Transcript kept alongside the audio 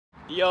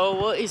Yo,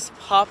 what is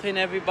poppin',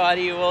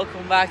 everybody?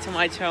 Welcome back to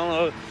my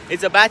channel.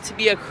 It's about to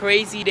be a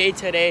crazy day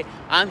today.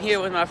 I'm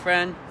here with my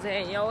friend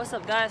Zane. Yo, what's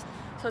up, guys?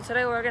 So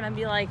today we're gonna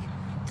be like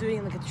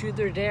doing like a truth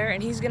or dare,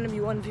 and he's gonna be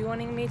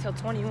 1v1ing me till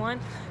 21.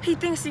 He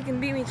thinks he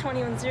can beat me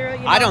 21-0.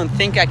 You know? I don't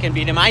think I can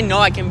beat him. I know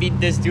I can beat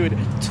this dude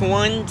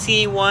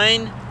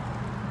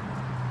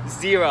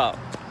 21-0.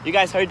 You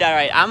guys heard that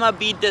right? I'm gonna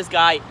beat this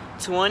guy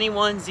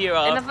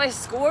 21-0. And if I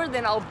score,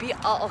 then I'll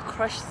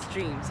crush his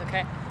dreams.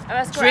 Okay?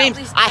 Dreams.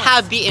 I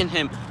have beaten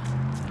him.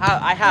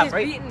 I have, he's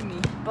right? beaten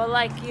me, but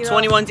like, you know,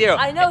 21-0.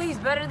 I know he's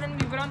better than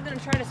me, but I'm gonna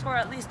try to score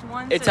at least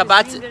once. It's so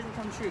about his dream doesn't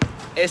come true.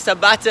 It's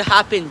about to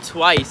happen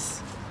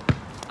twice.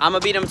 I'm gonna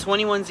beat him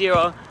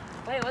 21-0.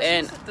 Wait, what's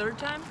this, the third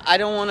time? I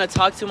don't want to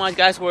talk too much,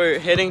 guys. We're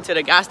heading to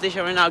the gas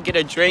station right now. Get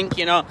a drink,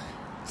 you know,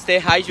 stay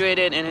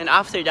hydrated, and then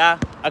after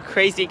that, a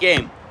crazy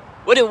game.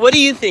 What do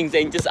you think,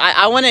 Zane? Just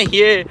I want to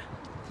hear.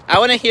 I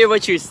want to hear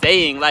what you're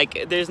saying.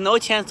 Like, there's no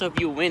chance of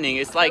you winning.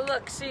 It's like...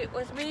 Look, see,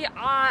 with me,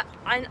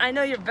 I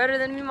know you're better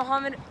than me,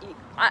 Muhammad.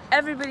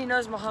 Everybody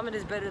knows Muhammad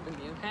is better than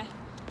me, okay?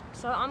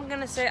 So I'm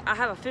going to say I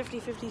have a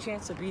 50-50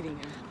 chance of beating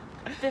him.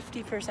 A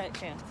 50%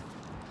 chance.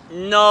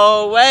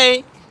 No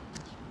way.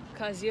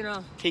 Because, you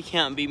know... He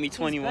can't beat me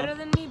 21. He's better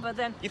than me, but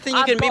then... You think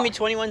you can beat me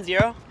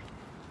 21-0?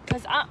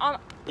 Because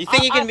You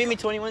think you can beat me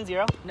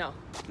 21-0? No.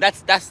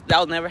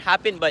 That'll never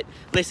happen, but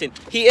listen,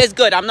 he is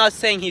good. I'm not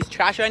saying he's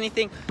trash or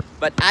anything,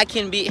 but I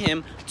can beat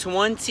him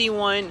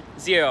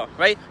 21-0,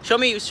 right? Show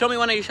me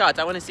one of your shots.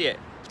 I want to see it.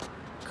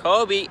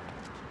 Kobe.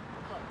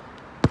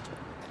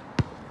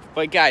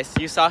 But guys,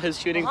 you saw his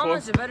shooting form.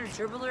 Muhammad's a better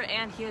dribbler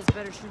and he has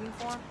better shooting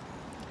form.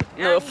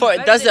 No,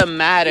 it doesn't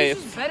matter.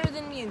 He's better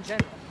than me in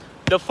general.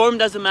 The form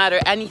doesn't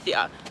matter. Anything.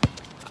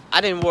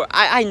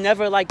 I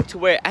never like to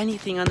wear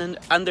anything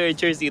under a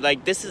jersey.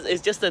 Like,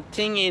 it's just a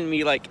thing in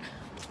me, like,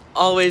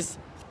 always.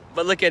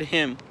 But look at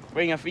him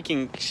wearing a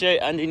freaking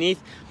shirt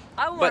underneath.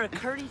 I wore a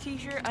Curry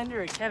t-shirt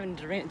under a Kevin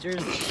Durant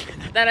jersey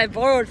that I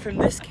borrowed from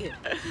this kid.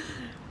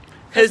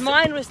 Because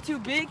mine was too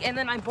big, and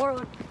then I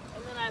borrowed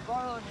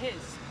his.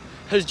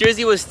 His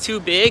jersey was too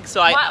big,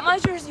 so my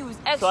jersey was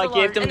extra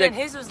large, and then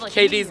his was like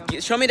KD's.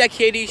 medium. Show me that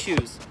KD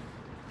shoes.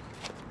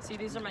 See,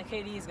 these are my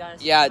KDs,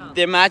 guys. Yeah,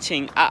 they're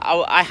matching.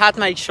 I had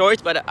my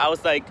shorts, but I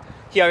was like,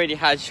 he already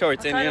had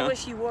shorts. I kind of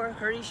wish he wore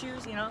Curry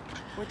shoes, you know,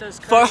 with those.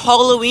 For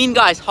Halloween,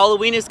 guys.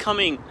 Halloween is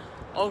coming.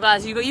 Oh,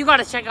 guys, you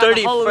gotta check out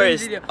the Halloween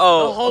video.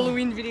 Oh, the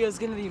Halloween video is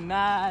gonna be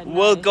mad.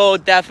 We'll go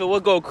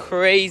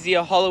crazy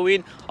on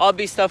Halloween. I'll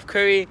be Steph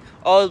Curry,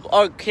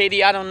 or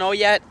Katie, I don't know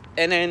yet.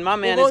 And then my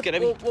man is gonna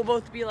be. We'll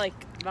both be like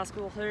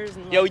basketball players.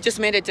 And we just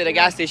made it to the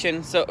gas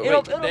station, so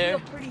it'll be a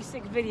pretty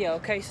sick video.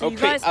 Okay, so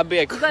I'll be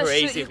a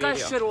crazy video. You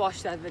guys should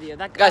watch that video.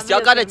 Guys,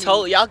 y'all gotta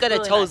tell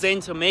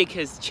Zane to make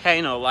his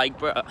channel. Like,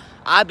 bro,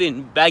 I've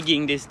been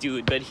begging this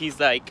dude, but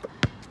he's like,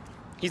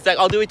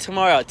 I'll do it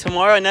tomorrow.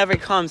 Tomorrow never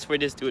comes for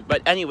this dude.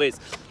 But anyways,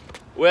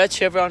 we're at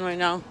Chevron right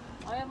now.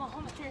 Oh yeah,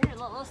 Muhammad, here.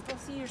 Let's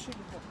see your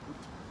shooting form.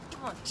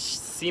 Come on.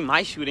 See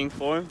my shooting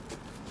form.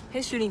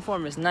 His shooting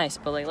form is nice,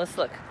 but like, let's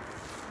look.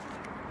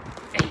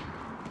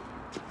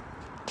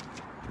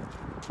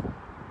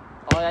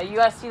 Oh yeah, you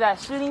guys see that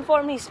shooting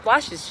form? He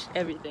splashes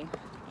everything.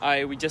 All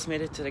right, we just made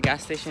it to the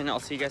gas station.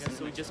 I'll see you guys.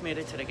 So we just made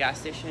it to the gas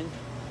station.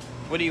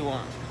 What do you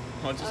want?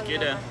 I'll just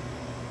get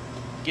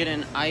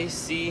an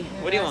icy. Yeah,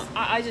 what do you want?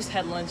 I just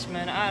had lunch,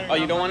 man. I don't know. Oh,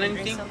 you don't want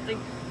anything?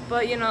 Something.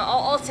 But you know,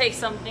 I'll take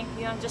something.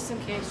 You know, just in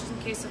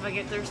case if I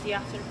get thirsty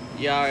after.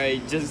 Yeah, all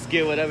right. Just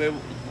get whatever.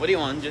 What do you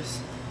want?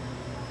 Just.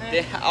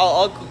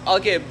 I'll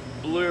get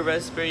blue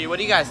raspberry. What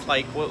do you guys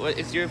like? What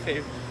is your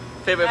favorite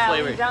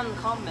flavor? Leave down in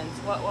the comments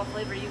what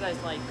flavor you guys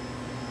like.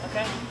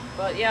 Okay.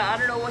 But yeah, I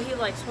don't know what he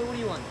likes. What do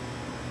you want?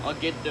 I'll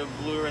get the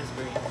blue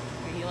raspberry.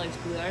 Okay, he likes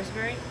blue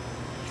raspberry.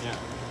 Yeah.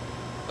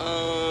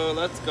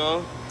 Let's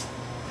go.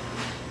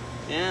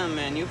 Damn,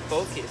 man, you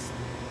focused.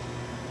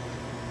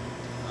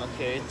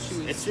 Okay,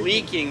 it's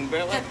leaking,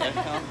 bro. What the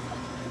hell?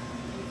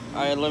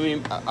 Alright,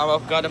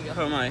 I've got to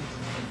put my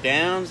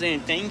dams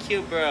in. Thank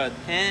you, bro.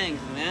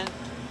 Thanks, man.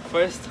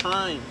 First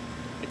time.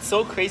 It's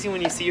so crazy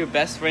when you see your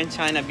best friend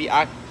trying to be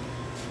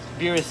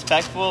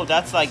respectful.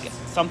 That's like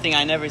something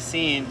I never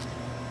seen.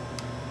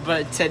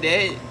 But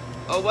today,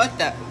 what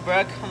the,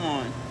 bro? Come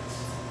on.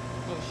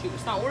 Oh shoot,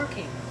 it's not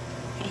working.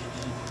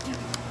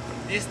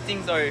 These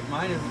things are...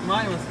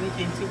 Mine was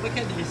leaking too. Look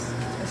at this.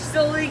 It's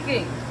still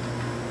leaking.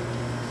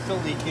 Still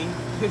leaking.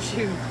 Oh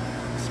shoot.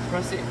 Just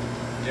press it.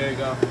 There you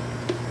go.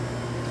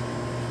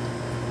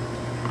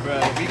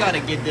 Bro, we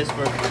gotta get this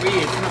for free.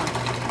 It's not...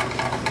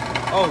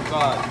 Oh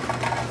god.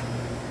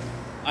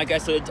 Alright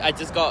guys, so we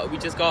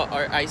just got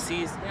our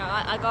ices.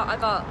 Yeah, I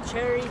got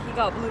cherry, he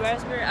got blue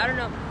raspberry. I don't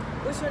know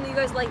which one you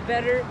guys like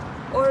better.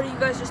 Or you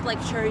guys just like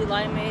cherry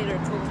limeade or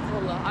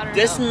Coca-Cola. I don't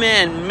know. This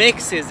man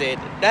mixes it.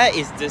 That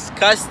is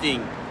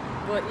disgusting.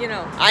 But you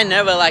know, I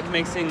never like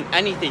mixing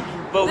anything.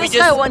 But this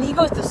guy, when he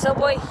goes to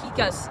Subway, he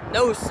gets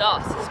no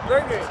sauce. His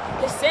burger,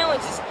 his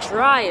sandwich is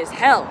dry as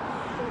hell.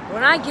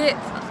 When I get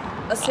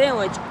a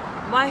sandwich,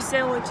 my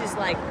sandwich is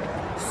like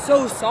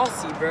so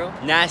saucy, bro.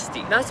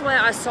 Nasty. That's why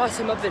I sauce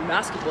him up in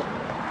basketball.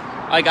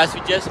 Alright guys,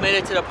 we just made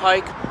it to the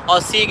park.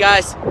 I'll see you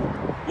guys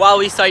while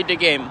we start the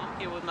game. I'm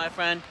here with my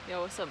friend.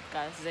 Yo, what's up,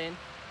 guys? Zane.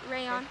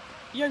 Rayon.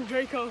 Young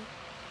Draco.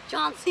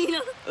 John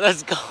Cena.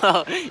 Let's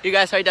go. You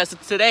guys heard that. So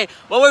today,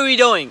 what were we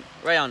doing,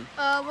 Rayon?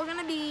 We're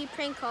gonna be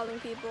prank calling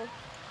people.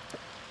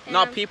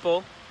 Not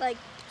people. Like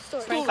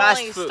stores. Prank Fast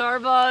calling food.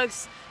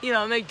 Starbucks, you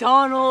know,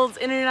 McDonald's,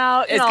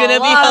 In-N-Out. It's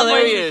gonna be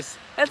hilarious.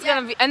 It's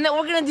gonna be, and then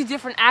we're gonna do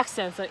different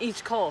accents on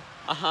each call.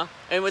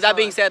 And with that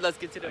being said, let's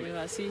get to the You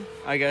wanna see?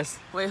 I guess.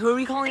 Wait, who are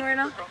we calling right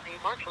now?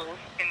 Marshall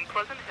in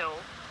Pleasant Hill,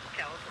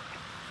 California.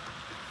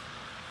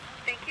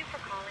 Thank you for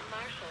calling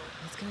Marshall.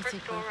 It's gonna For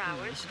take store long.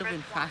 hours, It should have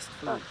been press fast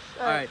food.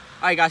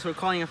 Alright, guys, we're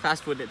calling a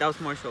fast food. That was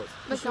Marshall's.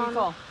 Who should we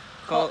call?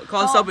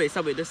 Call Subway.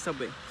 This is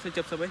Subway. Switch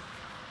up Subway.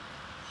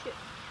 Shit.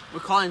 We're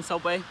calling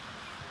Subway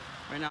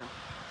right now.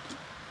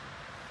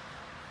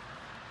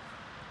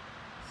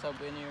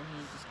 Subway near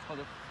here. Just call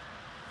it.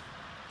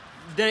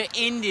 They're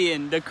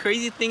Indian. The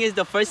crazy thing is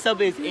the first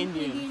Subway is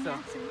Indian. So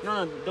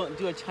no, don't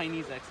do a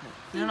Chinese accent.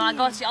 No, I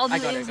got you. I'll do I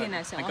the got it, Indian I got it.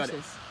 accent. I got Watch it.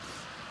 this.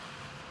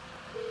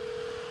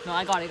 No,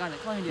 I got it.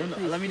 Call me, do it. No,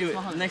 Please, let me do please, it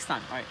Mohammed. next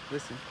time. Alright,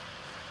 listen.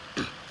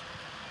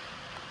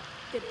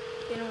 They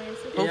don't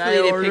answer.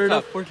 Hopefully they pick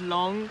up. foot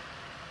long.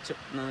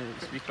 No,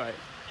 just be quiet.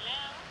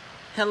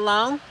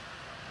 Hello?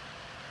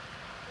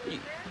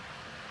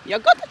 You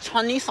got the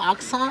Chinese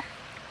accent?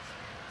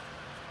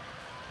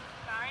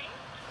 Sorry?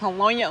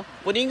 Hello, yeah.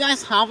 What do you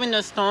guys have in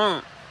the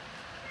store?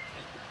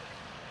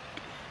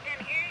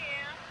 Can't hear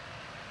you.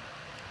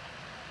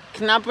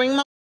 Can I bring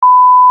my...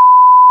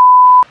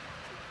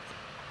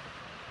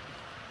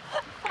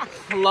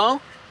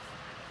 Hello?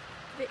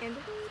 They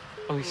ended.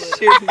 Oh shit,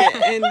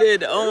 it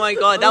ended. Oh my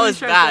god, that was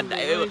bad. Do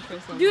an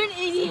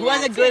Indian. Who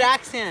has a good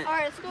accent?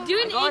 Alright, let's go. Do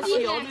an Indian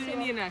Indian accent. accent.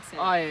 Indian accent.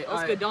 Alright,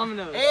 Let's go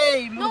Domino's.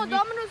 Hey, No, movie.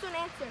 Domino's don't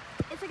answer.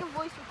 It's like a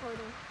voice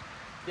recording.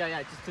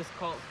 Yeah, just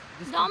call.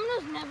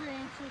 Domino's never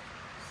answers.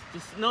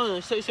 No,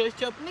 show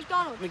up.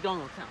 McDonald's.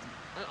 McDonald's.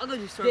 I'll go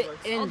do Get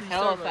Starbucks. in I'll do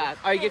Halifax.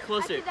 Alright, get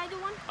closer. Did I do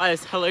one? Alright,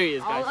 it's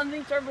hilarious, guys. I'm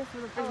doing Starbucks for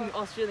the freaking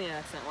Australian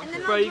accent. Watch And this.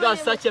 then Bro, I'm you got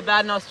doing such a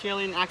bad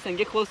Australian accent.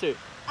 Get closer.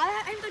 I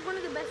have like one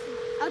of the best.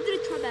 I'll do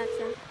the Trump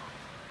accent.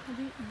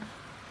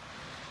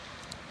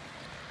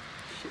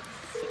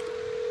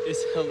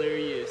 It's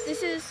hilarious.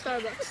 This is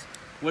Starbucks.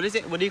 What is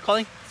it? What are you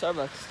calling?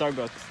 Starbucks.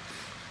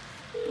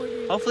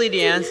 Starbucks. Hopefully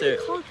the answer.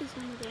 Call this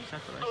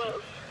number.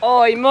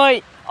 Oi,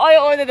 mate. I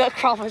ordered a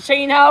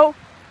cappuccino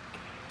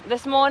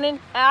this morning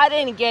and I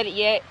didn't get it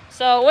yet.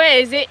 So where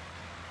is it?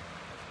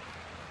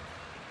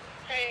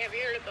 Hey, have you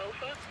heard of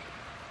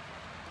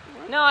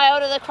Bofa? No, I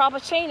ordered a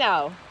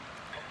cappuccino.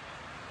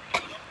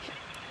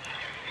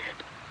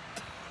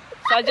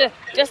 So I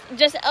just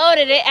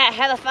ordered it at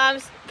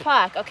Halifax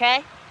Park,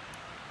 okay?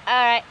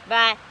 Alright,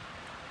 bye.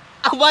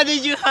 Why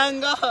did you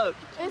hang up?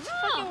 It's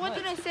fucking. What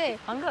did I say?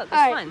 I'm good, that's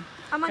Alright. fine.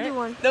 I'm gonna do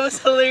one. That was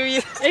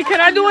hilarious. Hey,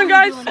 can I do one,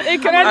 guys? Hey,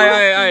 can I do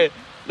one? Alright.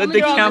 Let the Did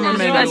you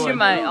cameraman guys do hear one.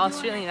 my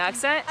Australian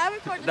accent? I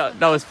record this That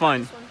one. was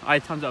fun.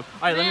 Alright, thumbs up.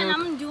 Alright, let me.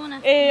 I'm gonna do one.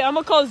 Hey, I'm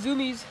gonna call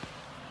Zoomies.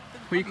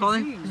 Who are you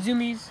calling?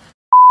 Zoomies.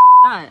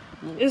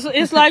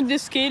 It's like the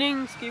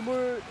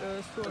skateboard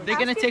store. They're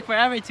gonna take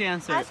forever to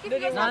answer. Ask if you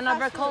guys want No,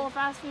 fast call food.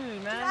 fast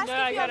food, man. Ask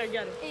Yeah, if you I have-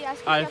 got it. Hey,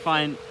 ask if Alright, you have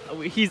fine.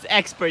 He's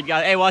expert,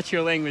 guys. Hey, watch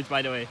your language,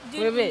 by the way. food.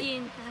 Do an Wait.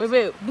 Indian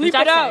Wait, Bleep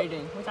it out.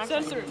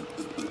 Censor.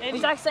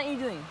 Which accent are you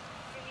doing?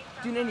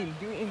 Do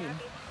Indian.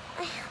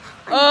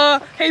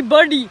 Hey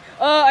buddy,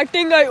 I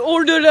think I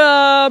ordered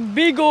a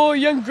big ol'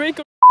 young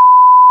Draco.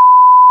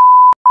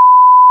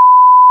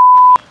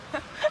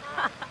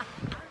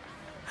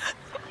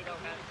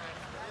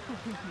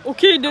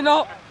 Okay, then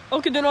I'll.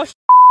 It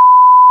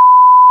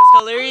was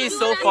hilarious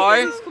so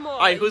far. Come on.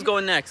 Alright, who's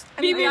going next?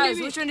 Guys,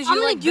 which one did I'm you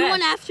gonna like do best?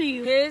 one after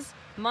you. His,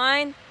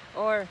 mine,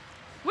 or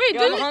Wait, Yo,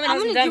 didn't Muhammad I'm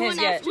hasn't gonna done do his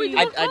one yet. after you.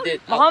 I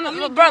did.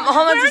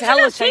 Muhammad's just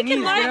hella Chinese,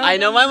 you know? I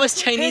know mine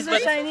was Chinese, His was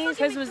but Chinese,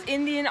 his was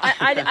Indian.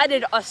 I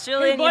did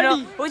Australian, Hey, you know.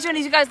 buddy. Which one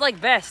did you guys like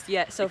best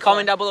yet so far?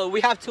 comment down below. We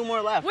have 2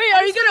 more left. Wait,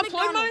 are you gonna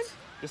plug mine? McDonald's.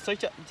 Just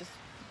search up. Just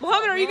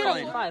Muhammad, are you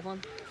gonna? Fine. Five,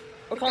 one.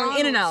 We're calling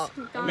In-N-Out.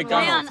 McDonald's.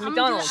 Ryan, I'm gonna do it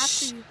McDonald's.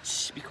 after you.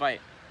 shh, be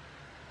quiet.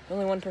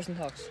 Only one person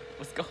talks.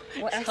 Let's go.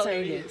 What It's accent are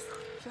you hilarious.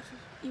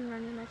 You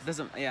run your next.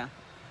 Doesn't yeah.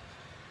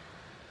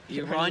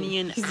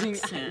 Iranian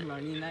accent.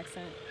 Iranian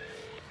accent.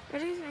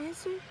 What is the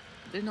answer?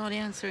 They're not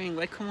answering.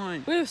 Like, come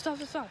on. Wait, stop.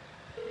 Who are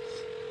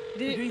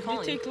you They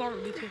calling? take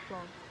long. They take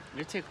long.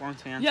 They take long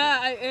to answer.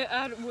 Yeah,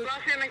 I was.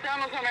 Roxy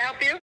McDonald's, can I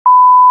help you?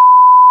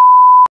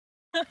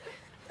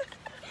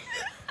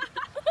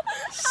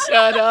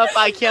 Shut up!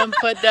 I can't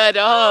put that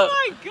up.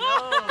 Oh my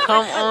god!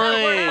 Come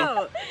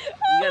on.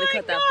 You gotta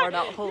cut that part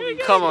out. Holy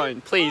Come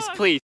on, please.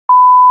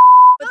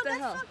 What the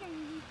hell?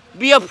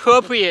 Be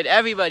appropriate,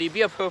 everybody.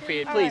 Be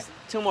appropriate, please.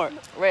 2 more.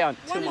 Rayon,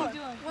 2 more.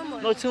 One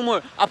more. No, 2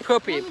 more.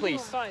 Appropriate,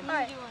 please. Fine.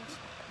 Alright.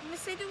 Miss,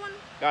 say do one.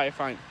 Alright,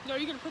 fine. No, are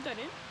you gonna put that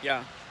in?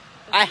 Yeah.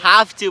 I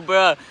have to,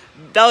 bro.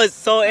 That was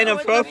so Why'd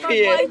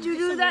inappropriate. you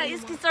do that? You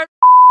can start.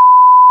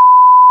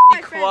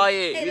 Be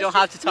quiet. We don't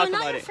have to talk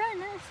about it.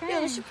 Yeah,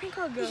 let's just prank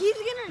call girl. He's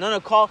gonna. No,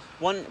 call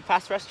one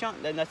fast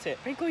restaurant, then that's it.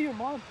 Prank call your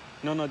mom.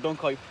 No, don't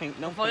call it pink.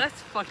 No. Oh,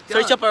 that's fucked up.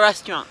 Search up a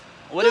restaurant.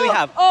 What do we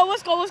have? Oh,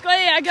 let's go.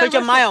 Yeah, I got Search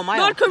up mayo.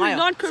 Non-curry.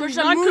 Search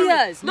up Non-curry.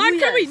 Muyas.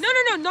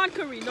 No,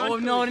 non-curry. Oh,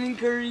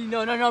 non-curry.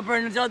 No,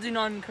 Bernard, don't do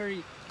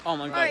non-curry. Oh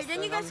my god. Alright,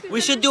 then you guys can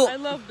We should finish. do. I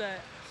love that.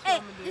 Hey,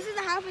 this is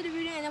the half of the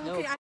video, and then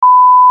we'll.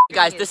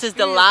 Guys, this is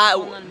the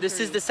This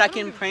is the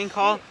second prank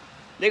call.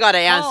 They gotta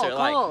answer.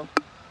 Call.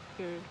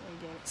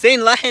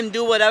 Saying let him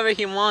do whatever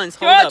he wants.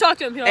 Here, Hold I'll up. talk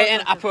to him. Here, I'll And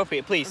talk to him.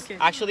 appropriate, please. Okay.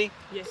 Actually,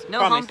 Yes. No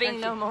Promise. humping,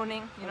 no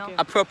moaning, you know. Okay.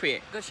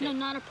 appropriate. Good shit. No,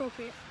 not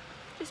appropriate.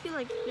 Just be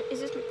like, is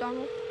this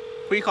McDonald's?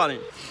 Who you calling?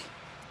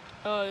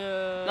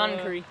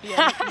 Non-curry.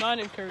 Yeah,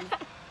 non-curry.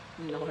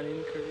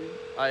 Non-curry.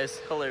 Oh, it's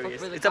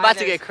hilarious. It's about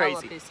to get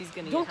crazy.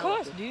 Don't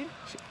cuss, dude.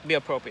 Be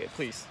appropriate,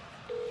 please.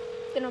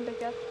 They don't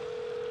pick up.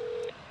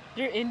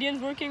 There are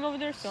Indians working over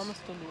there, so I'm gonna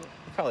still do it.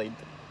 Probably.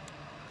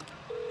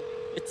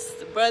 It's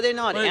bro, they're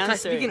not Wait, can I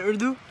speak in answering.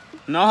 Urdu?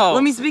 No.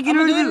 Let me speak in I'm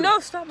gonna do Urdu. it. No,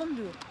 stop. I'm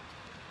doing it.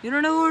 You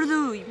don't know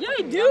Urdu. Yeah,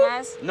 I do.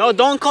 Dumbass. No,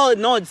 don't call it.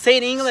 No, say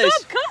it in English.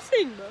 Stop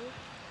cussing, bro.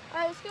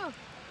 Alright, let's go.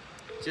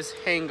 Just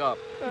hang up.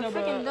 We're No,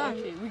 bro. freaking done.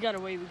 Okay, we gotta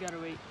wait.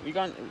 We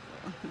got.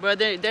 Bro,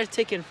 they're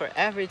taking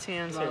forever to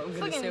answer. I'm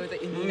gonna say with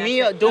the Indian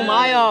Mio, accent. do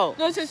mayo.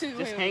 No, Just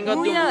wait. hang up.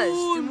 Do Muyas.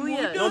 Do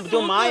Muyas. no,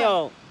 do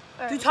mayo.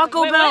 Do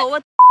Taco Wait, Bell.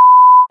 What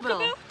the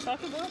Bell?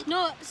 Taco Bell?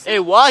 No, Hey,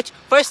 watch.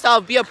 First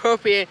off, be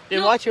appropriate. Then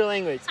No. watch your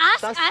language.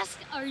 ask,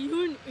 are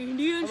you an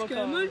Indian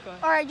scammer? Okay.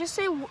 Alright, just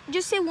say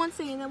one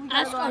thing, and then we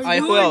gotta go. Alright,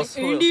 who else?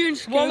 Who else? Indian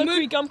Walnut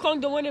Creek. I'm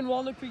calling the one in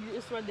Walnut Creek.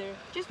 It's right there.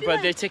 Just be Bro,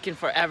 like, they're taking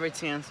forever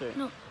to answer.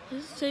 no,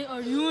 just say,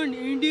 are you an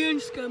Indian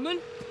scammer?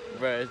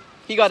 Bro,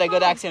 he got a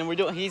good accent.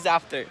 He's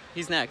after.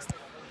 He's next.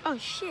 Oh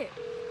shit.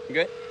 You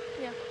good?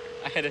 Yeah.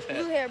 I hit his Blue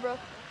head. hair, bro.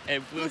 Hey,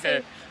 blue Blue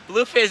hair.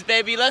 Blue face,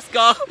 baby. Let's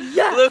go.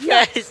 Yeah, Blue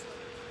yeah. face.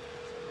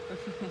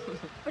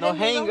 But No, then we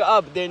hang go-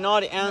 up. They're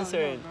not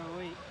answering. No, bro,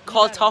 wait.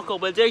 Call Taco,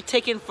 but they're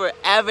taking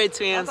forever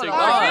to answer. Taco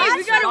God. Bell. Alright,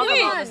 we gotta Taco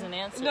wait. Bell doesn't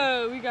answer.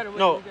 No, we gotta wait.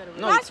 No, we gotta wait.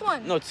 no, Last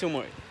one. No, two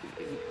more.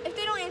 If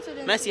they don't answer,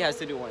 then Messi has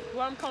to do one.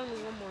 Well, I'm calling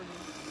one more.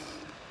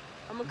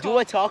 I'm gonna Do call.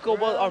 a Taco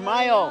Bell or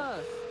mayo.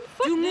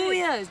 Do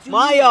Muyas. Do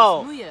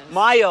Mayo. Muyas.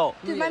 Mayo.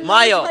 Dude, my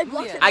Mayo. mom's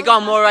like, I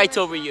got more rights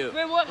over you.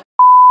 Wait, what?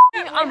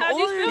 I'm How'd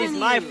you spell He's it?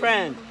 my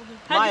friend.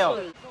 How'd you spell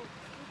Mayo. it?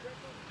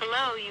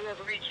 Hello, you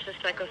have reached the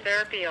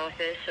psychotherapy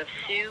office of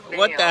Sue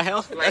What the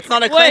hell? That's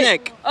not a Wait.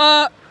 clinic.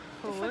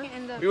 fucking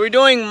end up. We were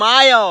doing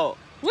Mayo.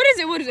 What is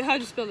it?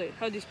 How'd you spell it?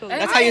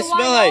 That's how you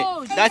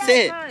spell it. That's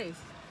it. I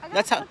gotta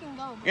That's how. fucking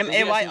go. If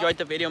you guys enjoyed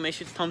the video, make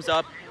sure to thumbs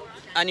up.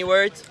 Any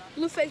words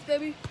Blue face,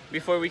 baby.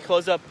 before we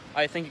close up?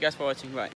 I thank you guys for watching. Bye.